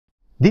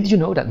Did you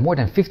know that more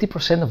than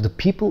 50% of the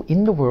people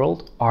in the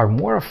world are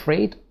more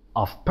afraid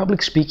of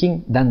public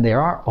speaking than they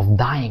are of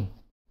dying?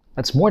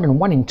 That's more than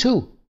 1 in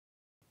 2.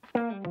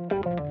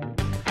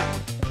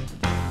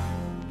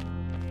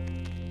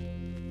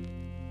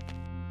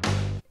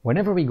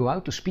 Whenever we go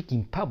out to speak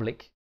in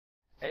public,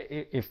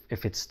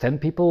 if it's 10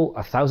 people,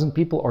 1,000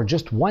 people, or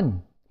just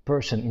one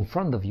person in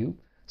front of you,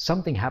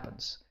 something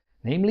happens.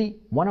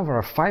 Namely, one of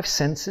our 5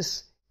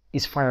 senses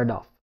is fired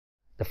off.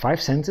 The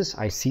 5 senses: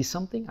 I see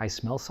something, I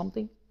smell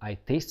something, I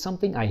taste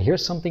something, I hear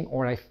something,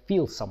 or I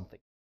feel something.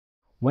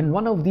 When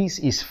one of these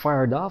is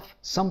fired off,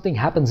 something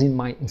happens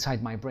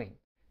inside my brain.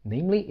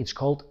 Namely, it's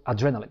called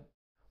adrenaline.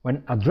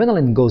 When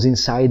adrenaline goes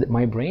inside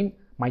my brain,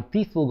 my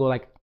teeth will go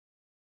like,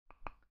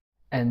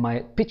 and my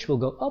pitch will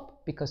go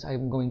up because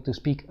I'm going to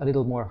speak a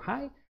little more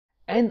high,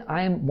 and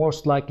I'm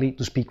most likely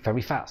to speak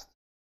very fast.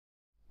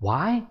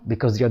 Why?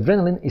 Because the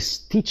adrenaline is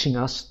teaching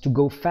us to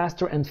go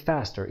faster and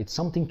faster. It's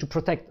something to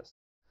protect us.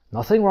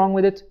 Nothing wrong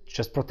with it,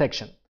 just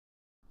protection.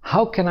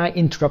 How can I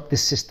interrupt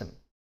this system?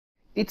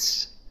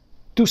 It's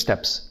 2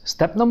 steps.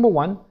 Step number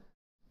 1,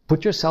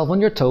 put yourself on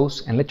your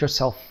toes and let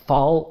yourself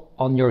fall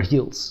on your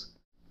heels.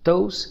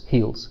 Toes,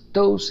 heels,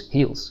 toes,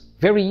 heels.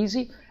 Very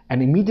easy,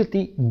 and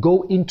immediately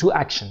go into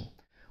action.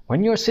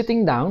 When you're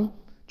sitting down,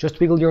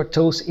 just wiggle your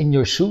toes in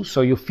your shoe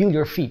so you feel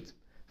your feet.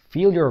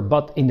 Feel your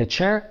butt in the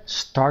chair,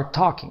 start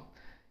talking.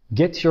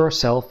 Get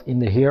yourself in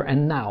the here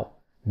and now.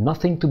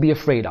 Nothing to be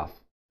afraid of.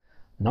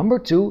 Number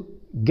 2,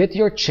 get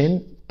your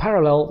chin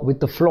parallel with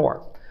the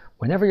floor.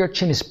 Whenever your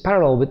chin is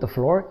parallel with the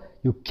floor,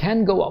 you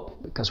can go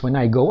up, because when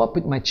I go up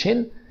with my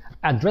chin,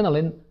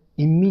 adrenaline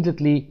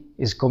immediately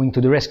is coming to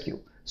the rescue.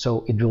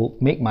 So it will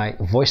make my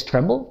voice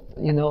tremble.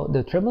 You know,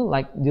 the tremble,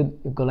 like you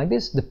go like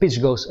this, the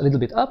pitch goes a little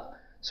bit up,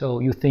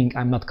 so you think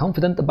I'm not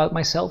confident about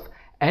myself,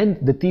 and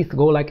the teeth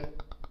go like,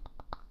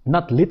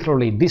 not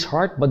literally this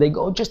hard, but they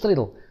go just a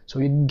little, so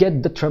you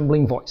get the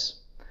trembling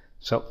voice.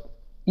 So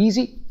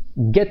easy.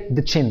 Get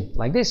the chin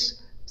like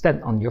this,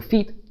 stand on your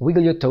feet,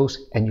 wiggle your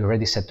toes, and you're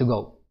ready, set to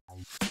go.